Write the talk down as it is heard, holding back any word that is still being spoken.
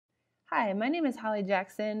Hi, my name is Holly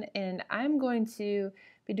Jackson, and I'm going to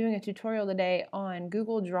be doing a tutorial today on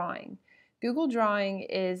Google Drawing. Google Drawing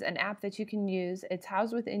is an app that you can use. It's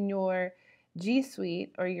housed within your G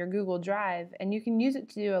Suite or your Google Drive, and you can use it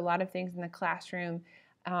to do a lot of things in the classroom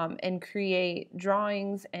and create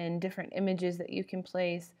drawings and different images that you can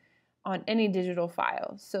place on any digital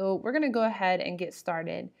file. So we're going to go ahead and get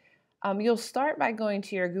started. You'll start by going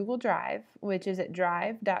to your Google Drive, which is at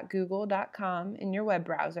drive.google.com in your web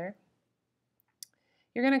browser.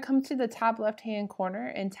 You're going to come to the top left-hand corner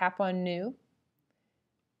and tap on New.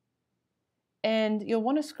 And you'll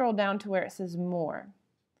want to scroll down to where it says More.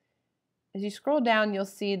 As you scroll down, you'll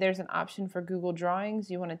see there's an option for Google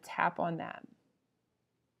Drawings. You want to tap on that.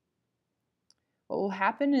 What will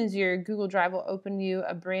happen is your Google Drive will open you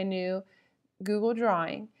a brand new Google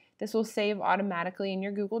Drawing. This will save automatically in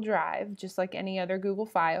your Google Drive, just like any other Google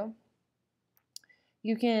file.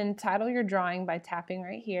 You can title your drawing by tapping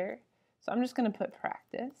right here. So I'm just going to put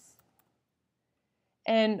practice.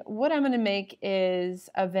 And what I'm going to make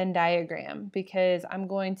is a Venn diagram because I'm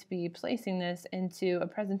going to be placing this into a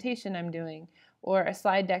presentation I'm doing or a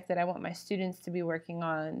slide deck that I want my students to be working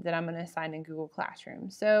on that I'm going to assign in Google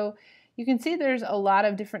Classroom. So you can see there's a lot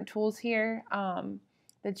of different tools here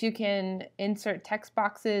that you can insert text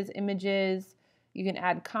boxes, images, you can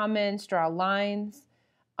add comments, draw lines.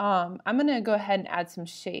 I'm going to go ahead and add some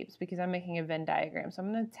shapes because I'm making a Venn diagram. So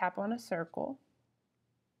I'm going to tap on a circle.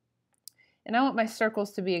 And I want my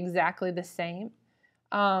circles to be exactly the same.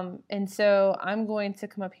 And so I'm going to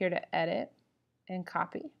come up here to Edit and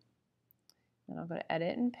Copy. And I'll go to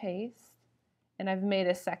Edit and Paste. And I've made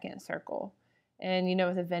a second circle. And you know,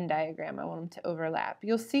 with a Venn diagram, I want them to overlap.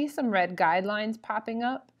 You'll see some red guidelines popping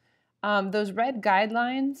up. Those red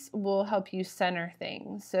guidelines will help you center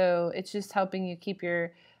things. So it's just helping you keep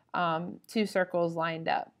your two circles lined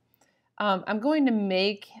up. I'm going to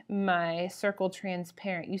make my circle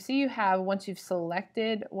transparent. You see you have, once you've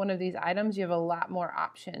selected one of these items, you have a lot more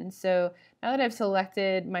options. So now that I've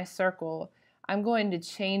selected my circle, I'm going to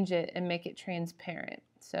change it and make it transparent.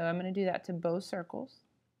 So I'm going to do that to both circles.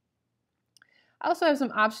 I also have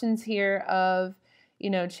some options here of,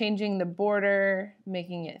 changing the border,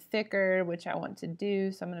 making it thicker, which I want to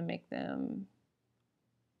do. So I'm going to make them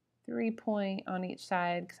 3-point on each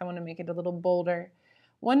side because I want to make it a little bolder.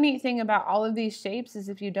 One neat thing about all of these shapes is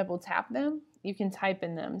if you double tap them, you can type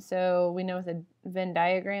in them. So we know with a Venn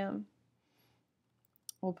diagram,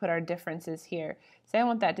 we'll put our differences here. Say I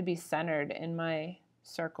want that to be centered in my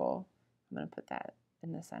circle. I'm going to put that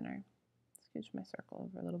in the center. Scooch my circle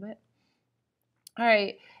over a little bit. All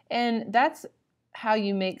right, and that's how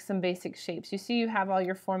you make some basic shapes. You see you have all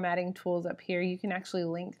your formatting tools up here. You can actually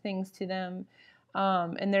link things to them,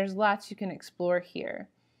 and there's lots you can explore here.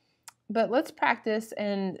 But let's practice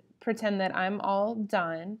and pretend that I'm all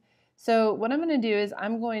done. So what I'm going to do is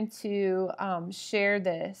I'm going to share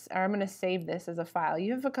this, or I'm going to save this as a file.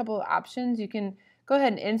 You have a couple of options. You can go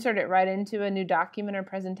ahead and insert it right into a new document or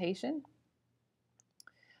presentation.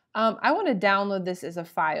 I want to download this as a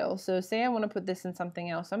file. So say I want to put this in something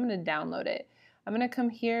else, I'm going to download it. I'm going to come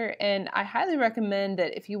here, and I highly recommend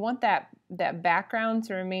that if you want that background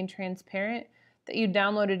to remain transparent, that you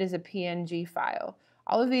download it as a PNG file.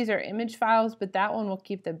 All of these are image files, but that one will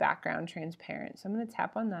keep the background transparent. So I'm going to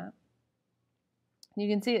tap on that. You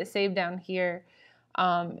can see it saved down here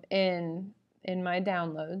in my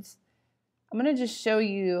downloads. I'm going to just show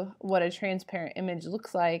you what a transparent image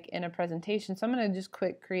looks like in a presentation. So I'm going to just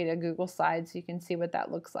quick create a Google slide so you can see what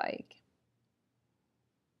that looks like.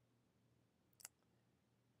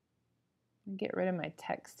 Get rid of my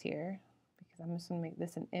text here because I'm just going to make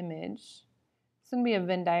this an image. It's going to be a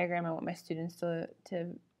Venn diagram I want my students to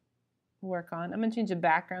work on. I'm going to change the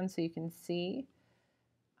background so you can see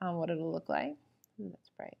what it'll look like. Ooh, that's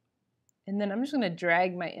bright. And then I'm just going to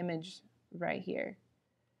drag my image right here.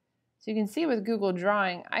 So you can see with Google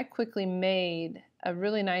Drawing, I quickly made a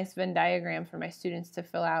really nice Venn diagram for my students to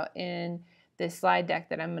fill out in this slide deck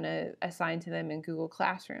that I'm going to assign to them in Google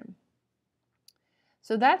Classroom.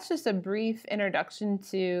 So that's just a brief introduction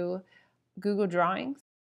to Google Drawings.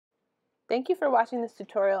 Thank you for watching this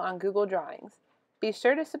tutorial on Google Drawings. Be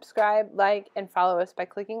sure to subscribe, like, and follow us by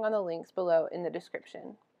clicking on the links below in the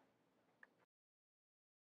description.